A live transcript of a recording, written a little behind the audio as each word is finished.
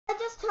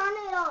just turn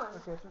it on.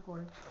 Okay, it's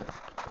recording.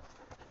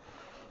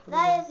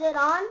 Is it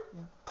on?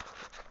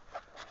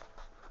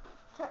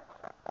 Yeah.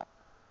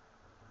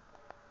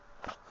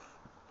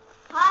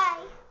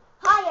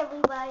 Hi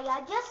everybody.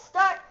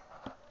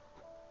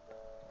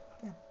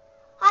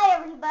 Hi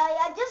everybody.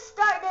 I just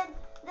started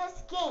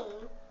this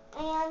game,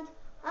 and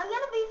I'm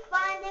gonna be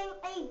finding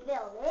a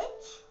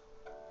village.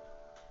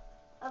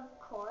 Of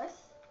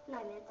course, and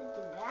I meant to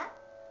do that.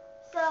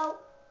 So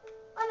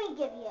let me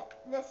give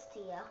this to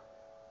you.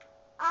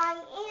 I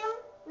am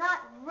not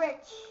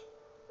rich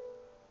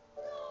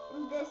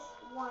in this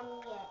one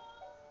yet.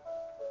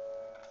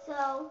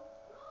 So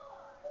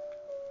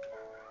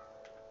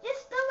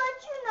just to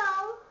let you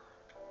know,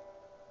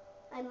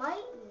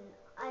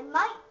 I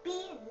might be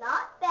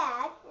not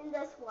bad in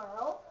this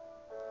world.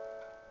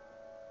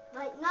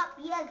 Might not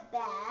be as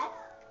bad.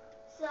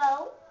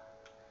 So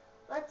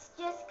let's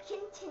just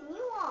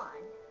continue on.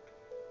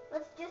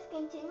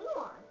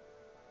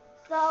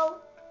 So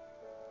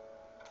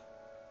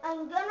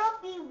I'm gonna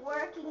be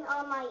working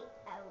on my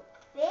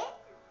outfit.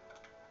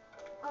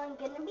 I'm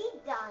gonna be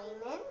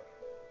diamond,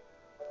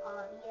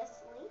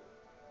 obviously,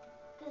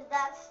 because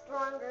that's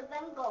stronger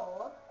than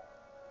gold.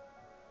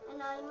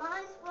 And I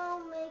might as well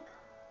make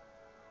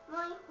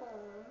my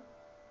home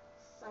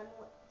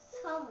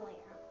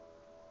somewhere.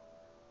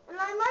 And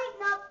I might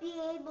not be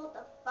able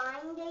to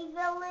find a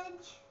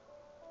village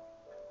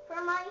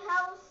for my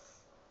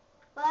house,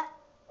 but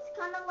it's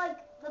kind of like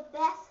the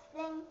best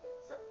thing,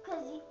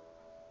 because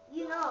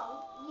you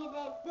know, you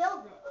didn't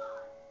build it.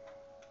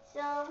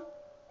 So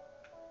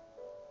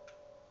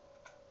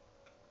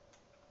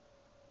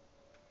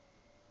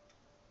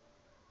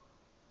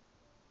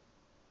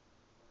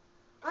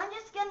I'm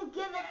just going to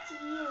give it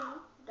to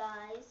you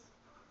guys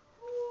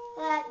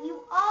that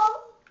you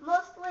all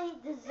mostly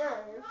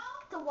deserve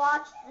to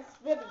watch this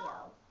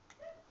video.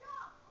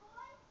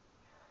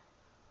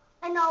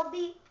 And I'll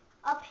be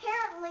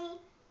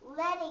apparently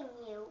letting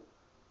you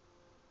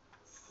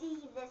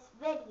see this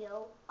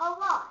video a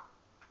lot,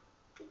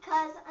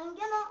 because I'm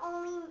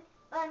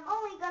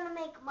only gonna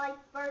make my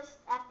first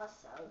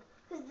episode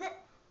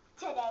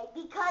today,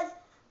 because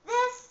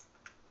this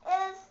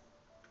is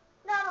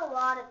not a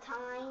lot of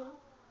time.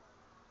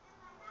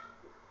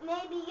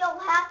 Maybe you'll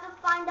have to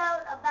find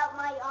out about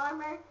my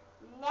armor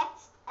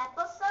next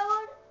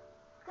episode,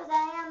 because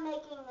I am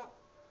making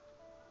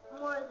it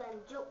more than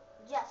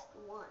just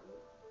one.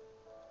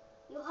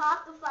 You'll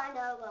have to find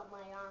out about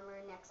my armor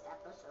next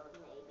episode,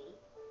 maybe.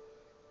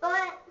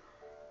 But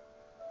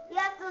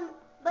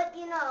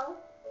you know,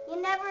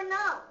 you never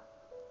know.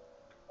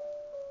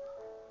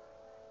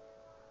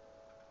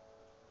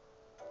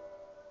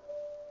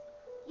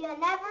 You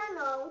never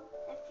know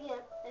if you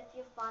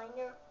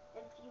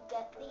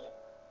get the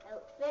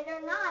outfit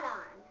or not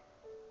on.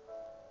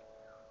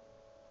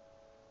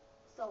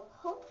 So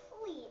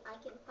hopefully I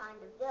can find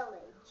a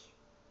village.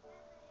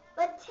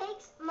 But it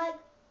takes like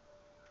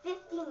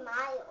 50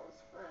 miles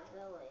for a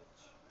village.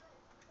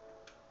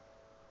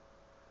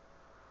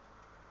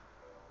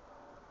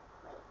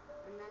 Wait,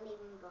 I'm not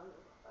even going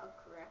a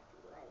correct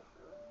way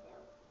for a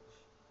village.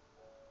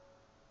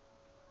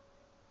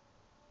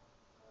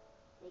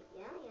 Wait,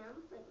 yeah, I am,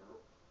 but no.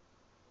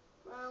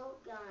 Well,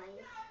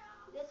 guys,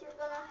 I guess you're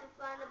gonna have to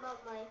find about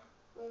my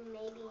home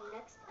maybe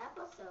next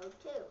episode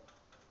too.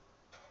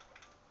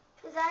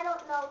 Because I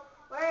don't know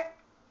where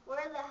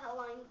the hell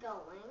I'm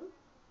going,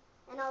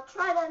 and I'll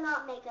try to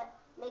not make a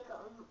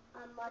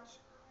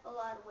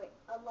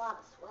lot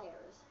of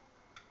swears.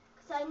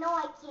 Because I know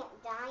I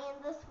can't die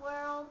in this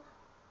world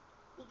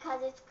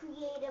because it's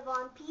creative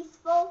on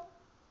peaceful.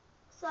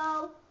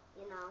 So,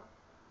 you know,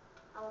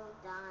 I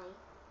won't die.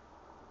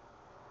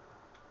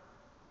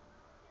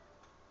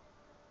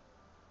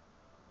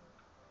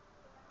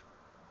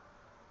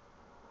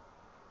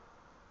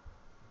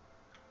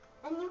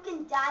 And you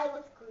can die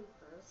with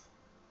creepers.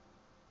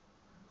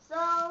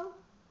 So,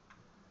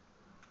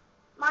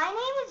 my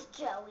name is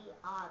Joey.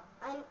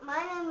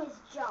 My name is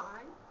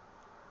John,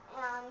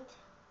 and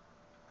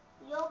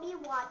you'll be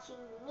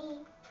watching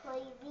me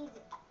play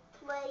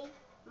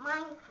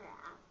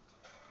Minecraft.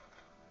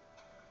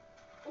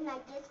 And I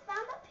just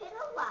found a pit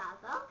of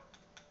lava.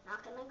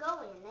 Not gonna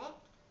go in it,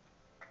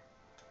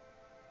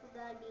 because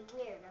that'd be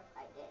weird if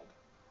I did.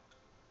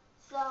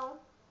 So,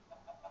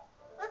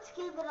 let's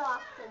give it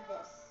off to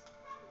this.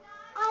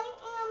 I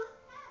am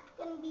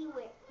gonna be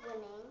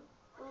winning.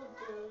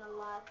 We're doing a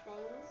lot of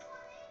things.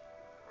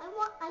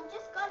 I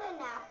just got an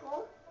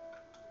apple.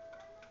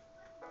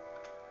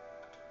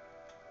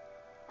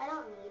 I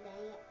don't need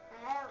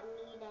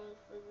any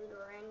food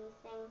or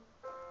anything.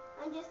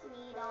 I just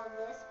need all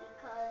this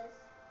because,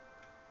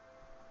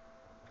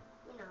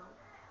 you know,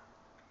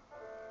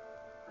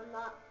 I'm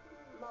not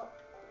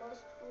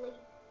mostly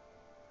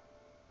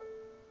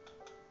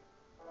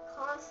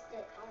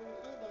constant on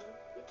eating.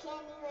 You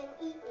can't even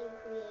eat in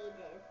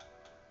creative.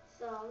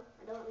 So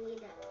I don't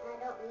need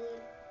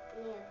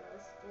any of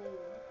those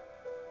food.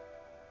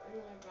 Any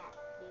of that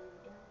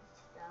food and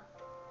stuff.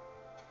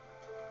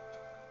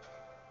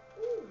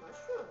 Ooh,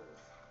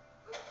 mushrooms.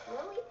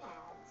 Lily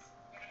pads.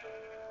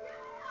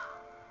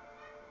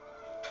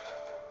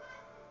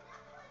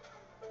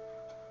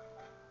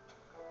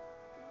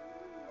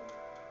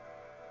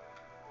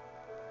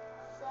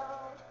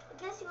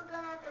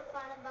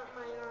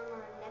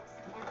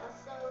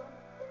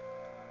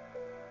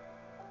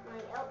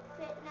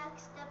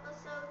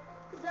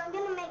 Because I'm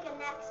gonna make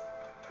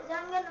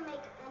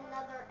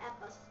another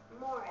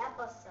more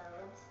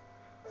episodes.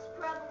 It's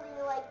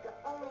probably like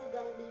only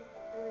gonna be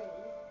 3.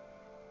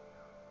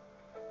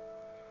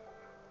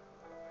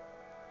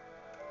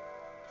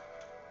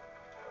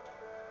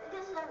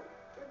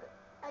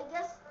 I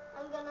guess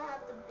I'm gonna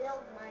have to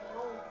build my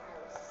own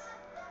house.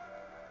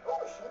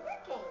 Oh,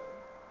 sugarcane.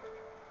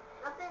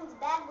 Nothing's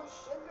bad with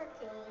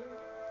sugarcane.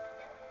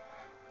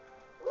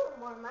 Ooh,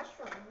 more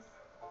mushrooms.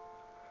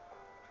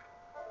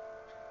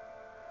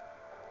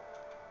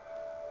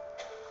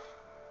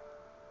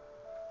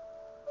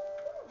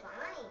 Ooh,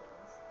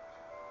 vines.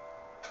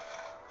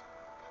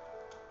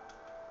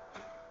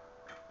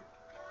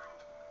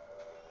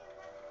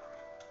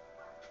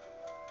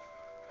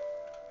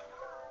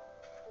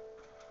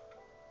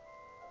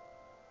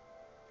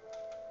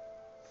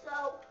 So,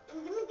 I'm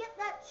gonna get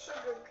that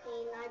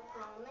sugarcane, I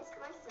promised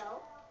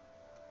myself.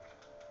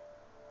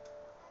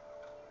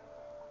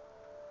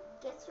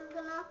 Guess we're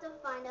gonna have to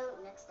find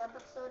out next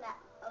episode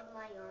of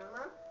my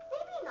armor.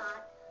 Maybe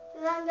not,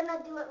 because I'm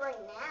gonna do it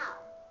right now.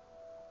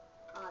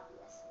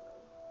 Obviously.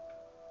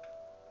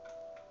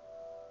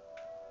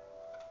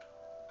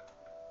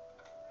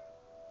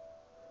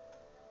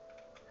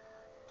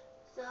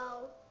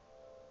 So,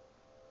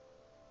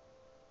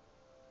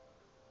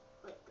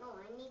 wait, no,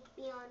 I need to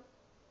be on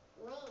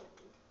land.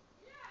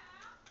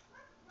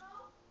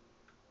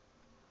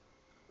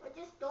 I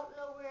just don't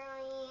know where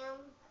I am.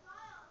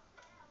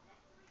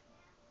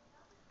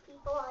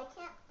 People, I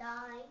can't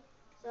die,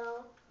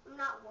 so I'm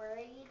not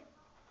worried.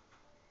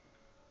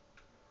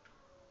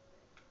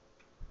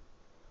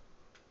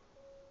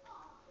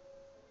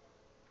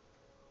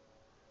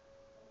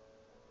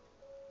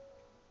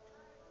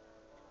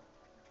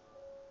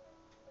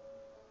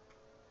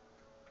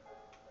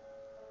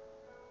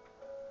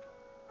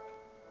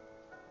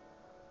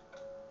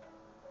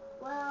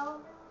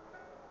 Well,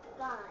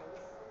 guys,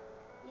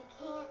 you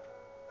can't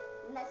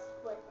mess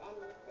with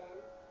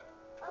anything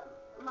of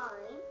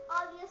mine.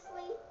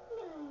 Obviously, I'm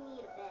gonna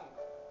need a bed.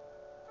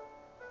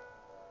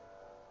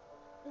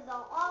 Because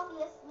I'll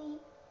obviously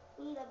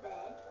need a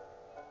bed.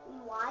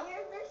 And why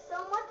are there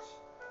so much,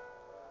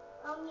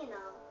 you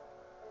know,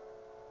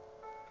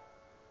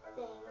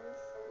 things?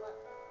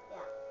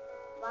 Yeah,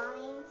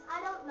 vines.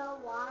 I don't know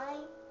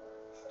why.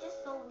 It's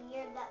just so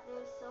weird that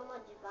there's so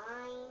much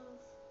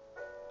vines.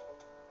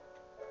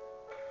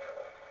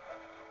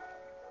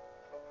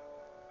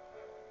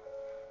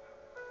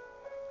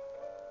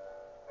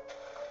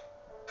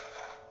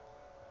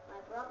 My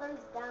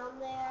brother's down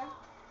there.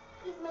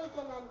 He's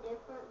making a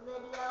different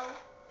video.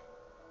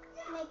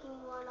 He's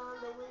making one on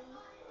the Wii.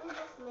 I'm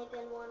just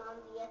making one on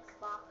the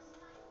Xbox.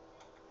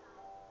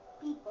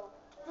 People,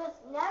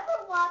 just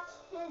never watch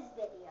his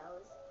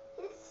videos.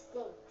 His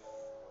stinks.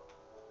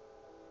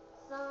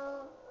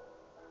 So,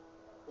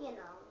 you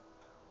know.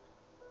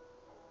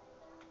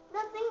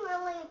 Nothing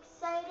really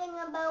exciting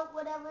about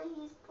whatever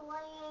he's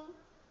playing.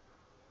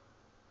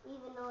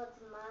 Even though it's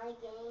my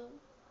game.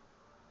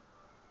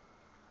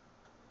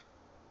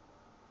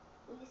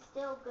 He's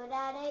still good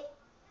at it.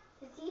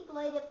 Because he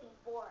played it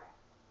before.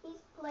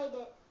 He's played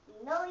it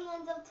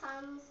millions of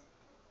times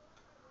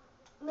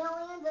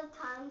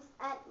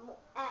at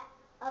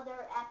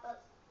other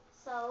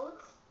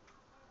episodes.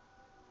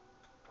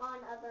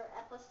 On other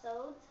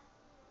episodes.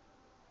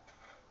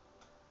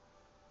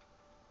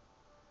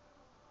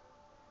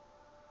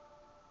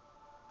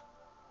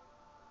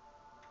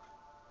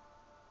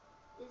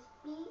 Just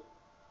be,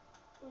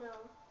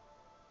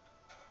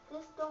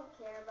 just don't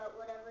care about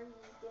whatever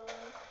he's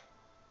doing.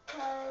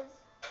 Because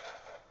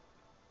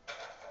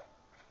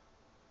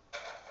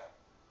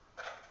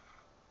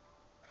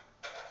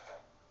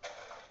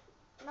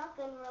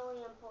nothing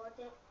really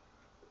important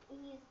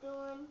he's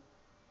doing.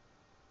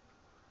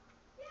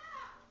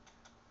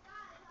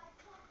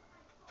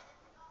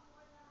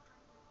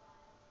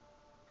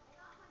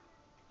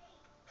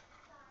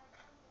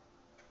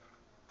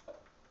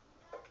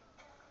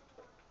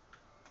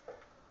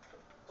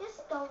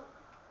 Just don't,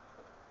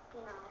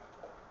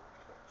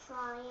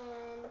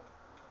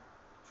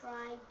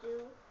 try do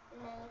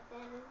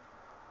anything.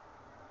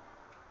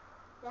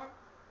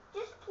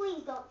 Just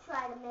please don't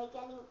try to make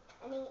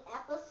any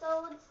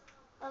episodes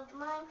of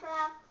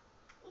Minecraft,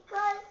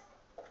 because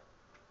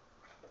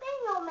then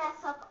you'll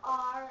mess up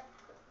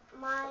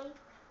my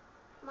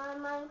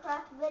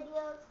Minecraft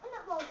videos, and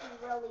it won't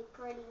be really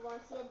pretty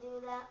once you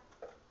do that.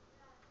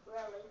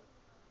 Really.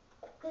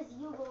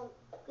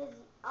 Because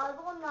I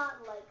will not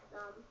like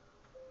them.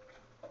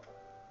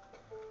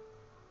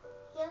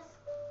 Just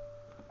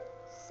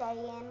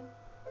saying,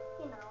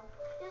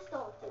 just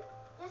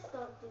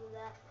don't do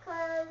that.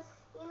 Because,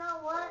 you know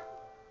what?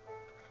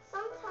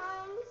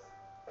 Sometimes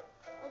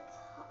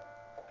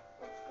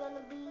it's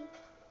gonna be,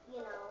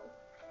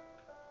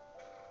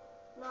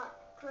 not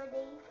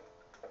pretty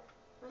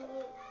when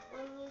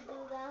you do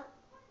that.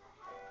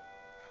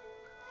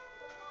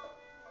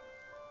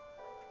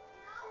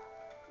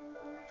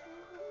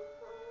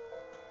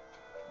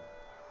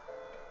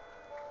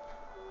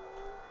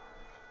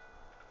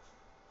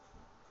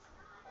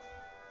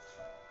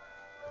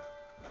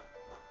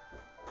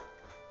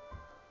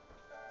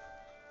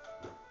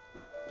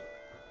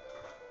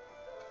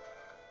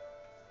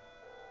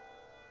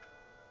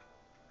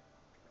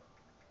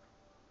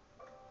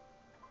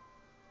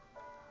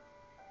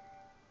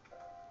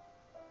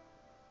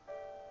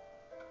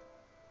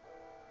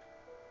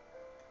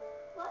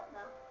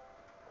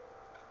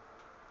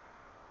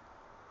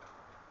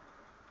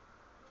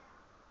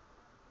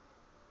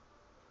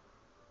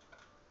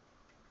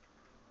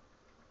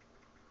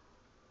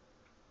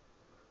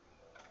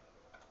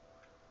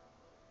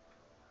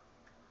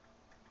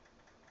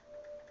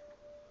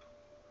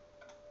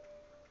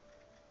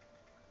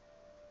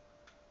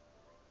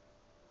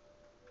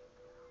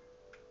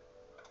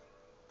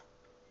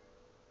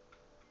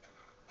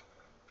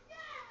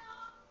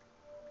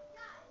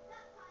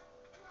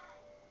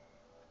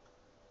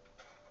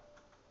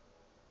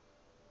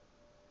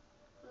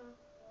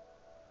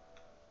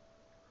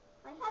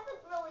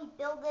 actually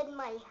builded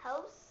my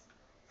house.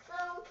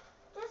 So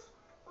just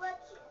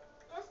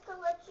to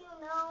let you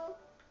know,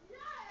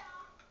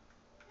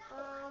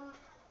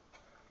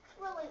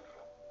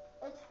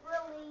 it's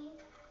really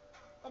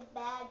a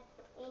bad,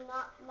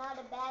 not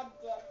a bad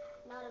day,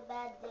 not a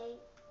bad day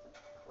to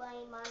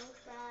play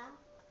Minecraft.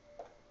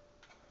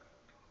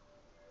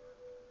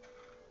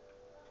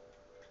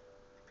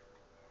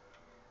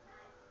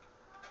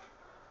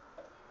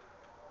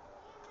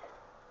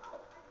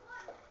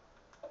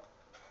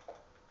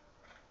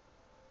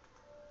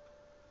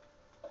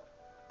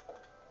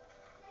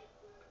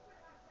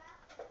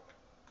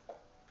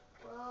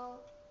 Well,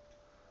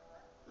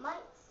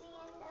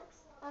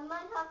 I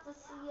might have to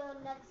see you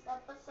next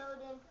episode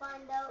and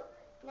find out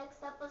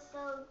next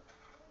episode.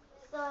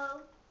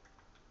 So,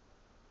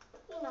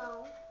 you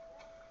know,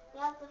 you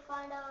have to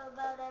find out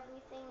about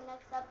everything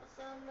next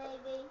episode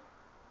maybe.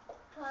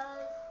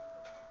 Cause,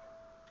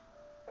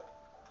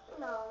 you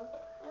know,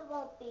 it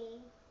won't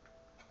be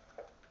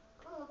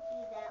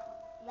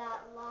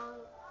that long.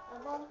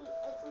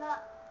 It's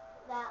not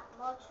that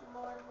much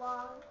more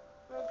long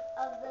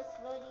of this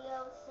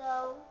video,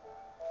 so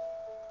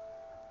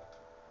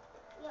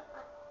yeah,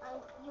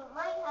 you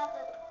might have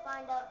to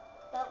find out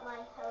about my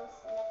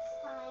house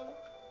next time.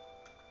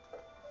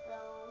 So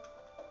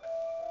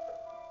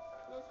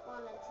just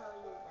want to tell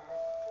you that.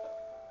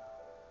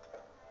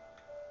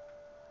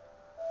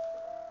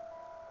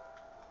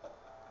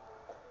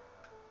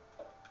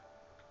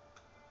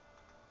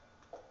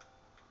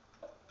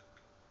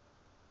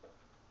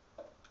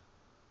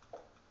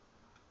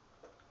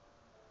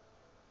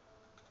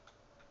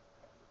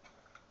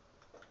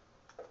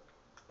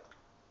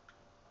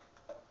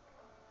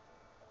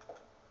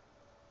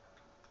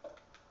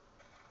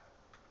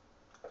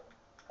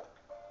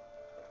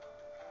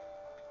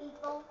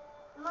 People,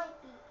 might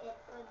be it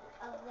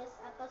of this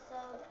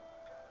episode.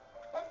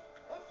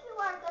 If you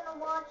are gonna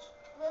watch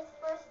this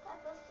first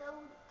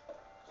episode,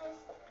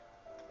 just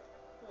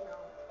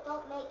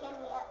don't make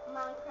any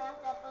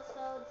Minecraft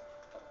episodes,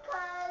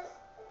 cause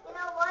you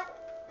know what?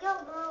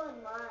 You'll ruin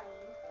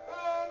mine.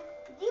 And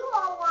do you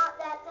all want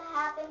that to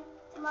happen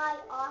to my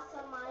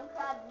awesome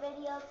Minecraft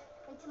videos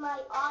and to my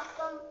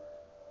awesome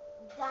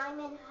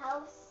diamond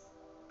house?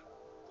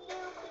 Do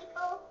you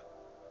people?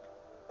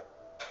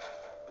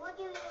 Would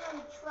you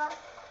even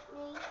trust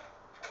me?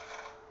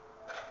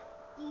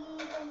 Do you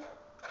even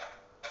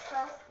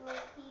trust me,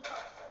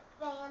 people,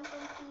 fans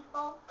and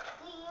people?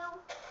 Do you?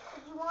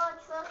 Would you want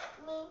to trust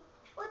me?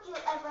 Would you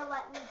ever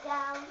let me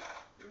down?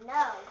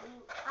 No,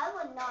 I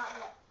would not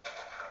let.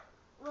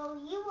 Well,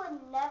 you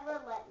would never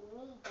let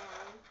me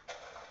down.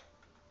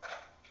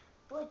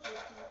 Would you,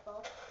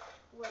 people?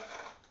 Would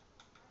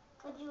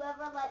you? Would you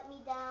ever let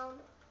me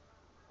down?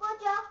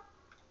 Would ya?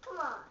 Come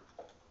on.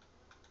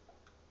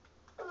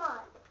 Come on.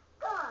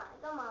 Come on.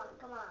 Come on.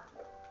 Come on.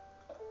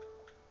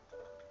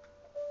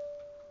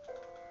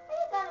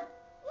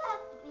 You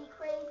have to be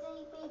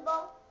crazy,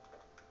 people.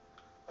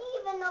 Do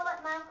you even know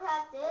what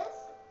Minecraft is?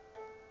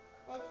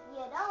 If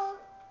you don't,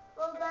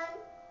 well then,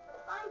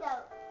 find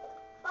out.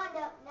 Find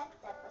out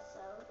next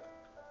episode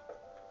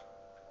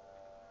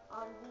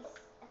on this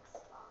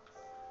Xbox.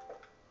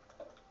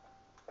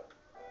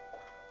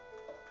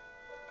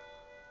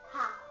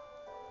 Ha!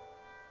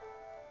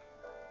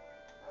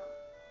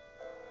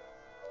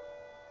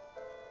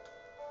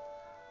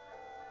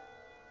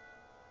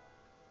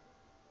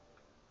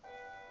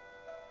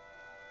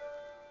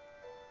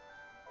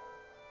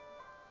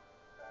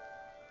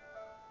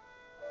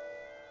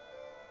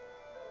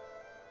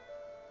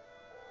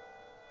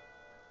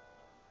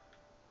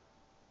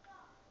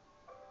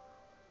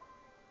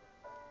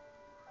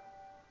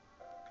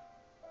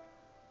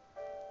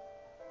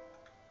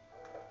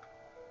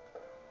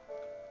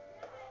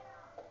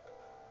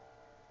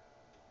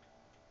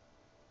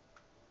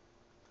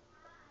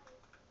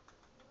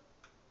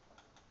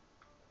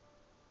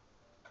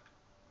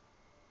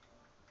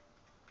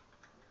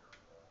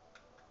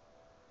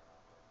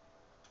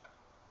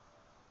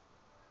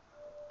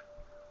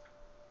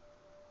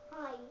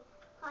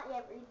 Hi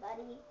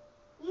everybody.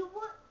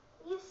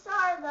 You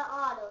saw the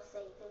auto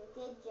saving,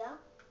 did ya?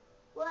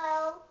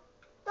 Well,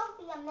 don't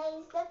be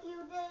amazed if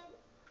you did,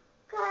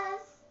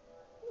 'cause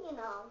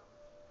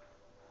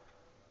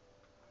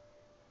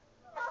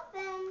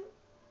nothing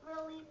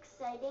really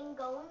exciting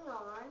going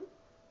on.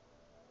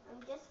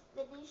 I'm just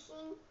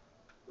finishing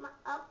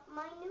up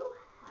my new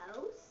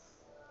house.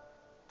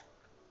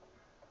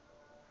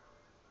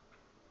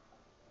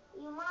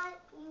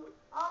 You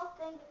all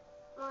think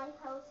my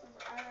house is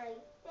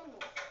already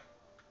finished,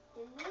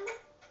 do you?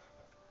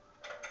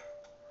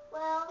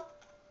 Well,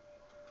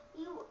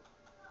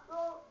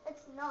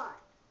 it's not,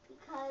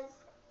 because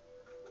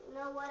you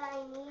know what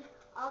I need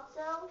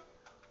also?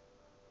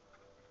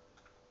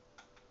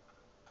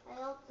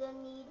 I also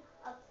need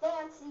a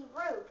fancy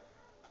roof.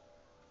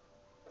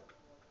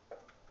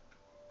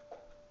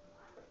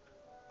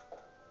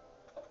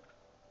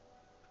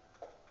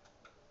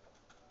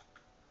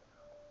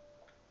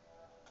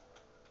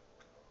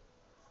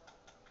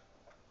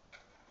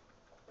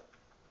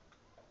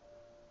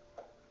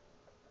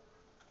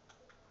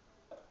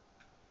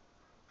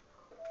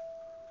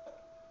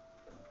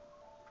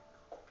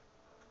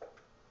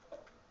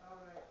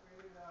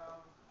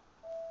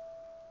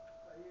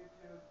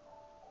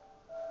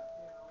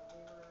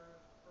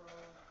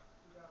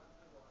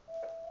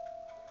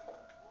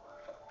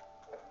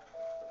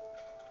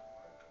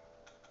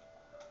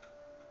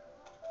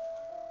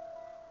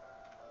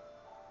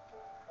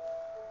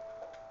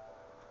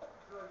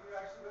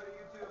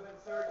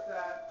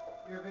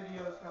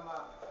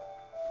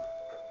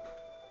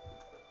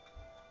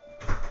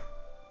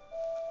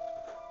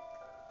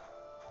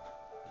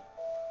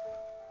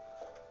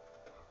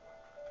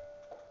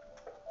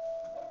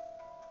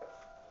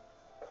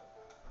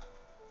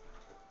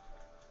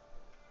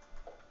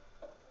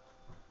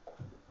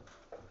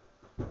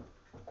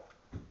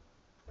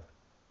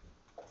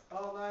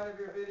 of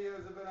your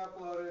videos have been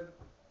uploaded.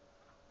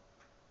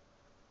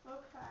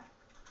 Okay.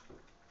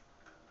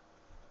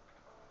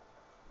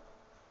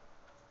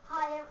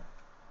 Hi,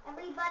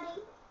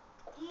 everybody.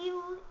 Do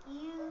you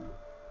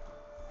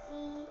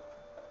see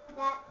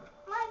that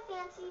my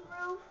fancy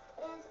roof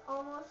is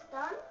almost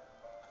done?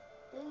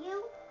 Do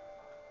you?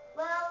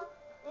 Well,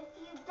 if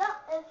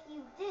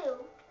you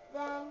do,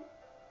 then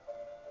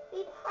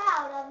be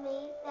proud of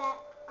me that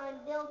I'm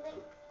building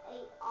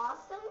an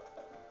awesome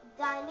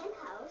diamond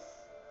house.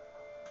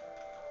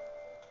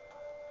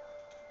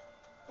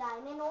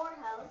 Diamond or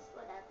house,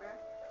 whatever.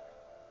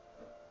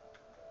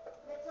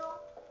 Mitchell?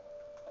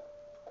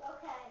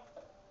 Okay.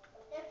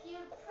 If you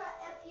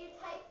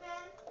type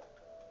in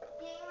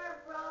Gamer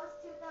Bros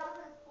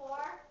 2004,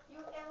 it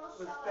will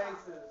show up. With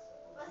spaces.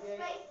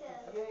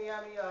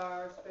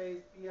 Gamer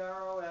space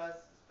BROS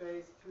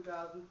space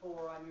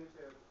 2004 on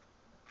YouTube.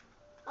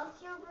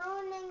 You're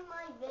ruining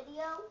my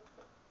video.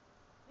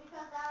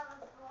 Because that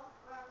was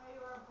when we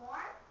were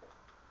born?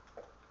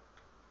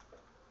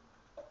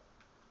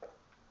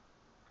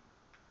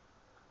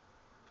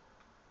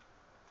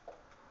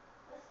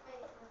 With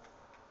spaces.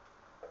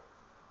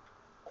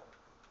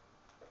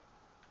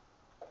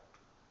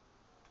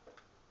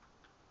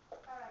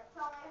 Alright,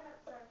 tell me if it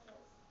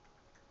searches.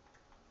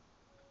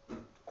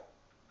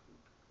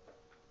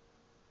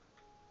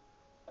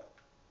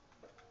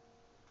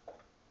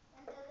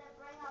 And does it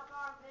bring up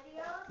our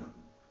videos?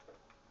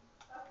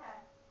 Okay.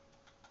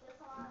 Just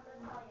wanted to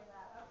tell you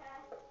that, okay?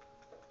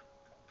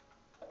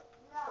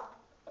 No.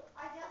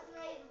 I just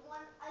made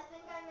one, I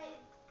think I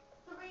made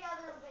 3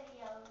 other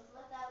videos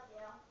without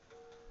you.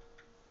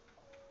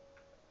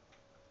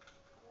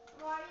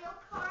 Mario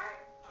Kart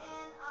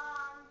and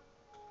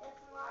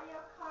it's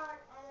Mario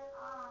Kart and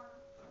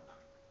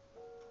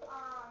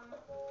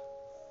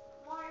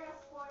Mario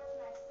Sports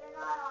Mix. They're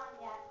not on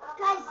yet.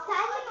 Guys,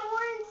 Diamond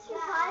Orange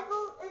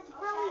Survival is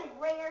really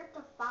rare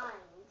to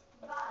find.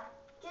 But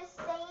just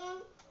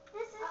saying,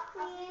 this is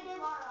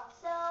creative,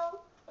 so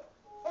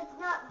it's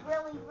not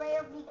really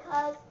rare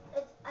because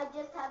I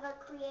just have a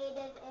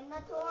creative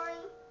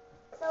inventory,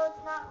 so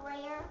it's not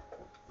rare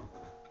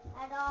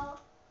at all.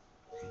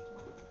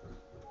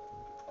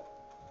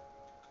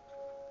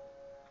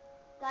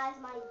 Guys,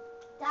 my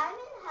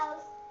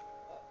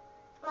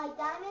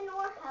diamond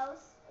ore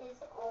house is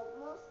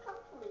almost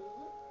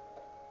complete.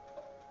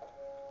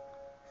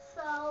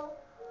 So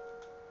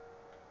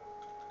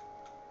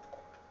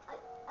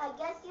I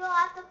guess you'll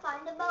have to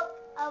find about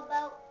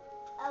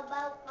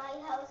my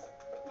house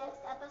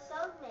next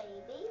episode,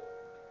 maybe.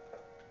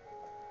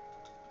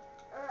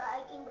 Or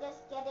I can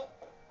just get it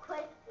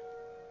quick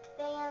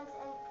fans,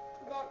 and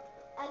then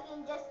I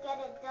can just get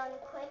it done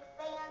quick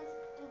fans,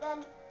 and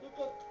then you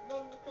can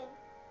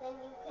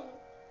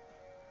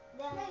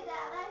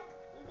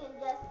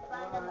just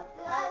find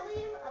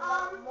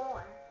about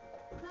more.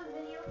 The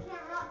video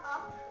camera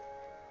up.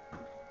 I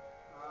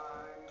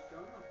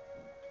don't know.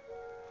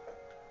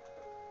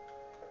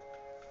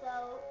 So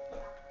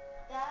yeah,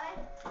 guys,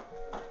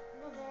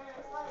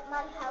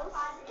 my house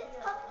is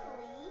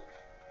complete.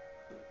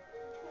 Can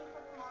you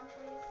put them on,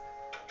 please?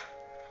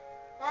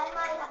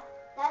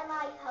 That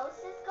my house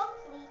is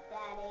complete,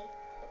 Daddy.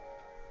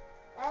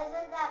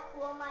 Isn't that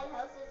cool? My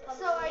house is complete.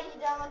 So are you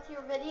done with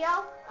your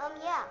video?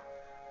 Yeah.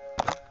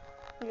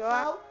 You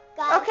are? So,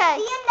 guys, okay.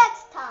 See you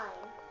next time.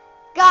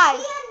 Guys,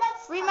 See you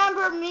next time.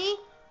 remember me?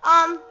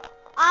 I'm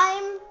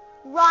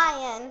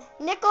Ryan.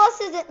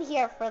 Nicholas isn't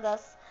here for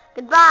this.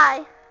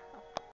 Goodbye.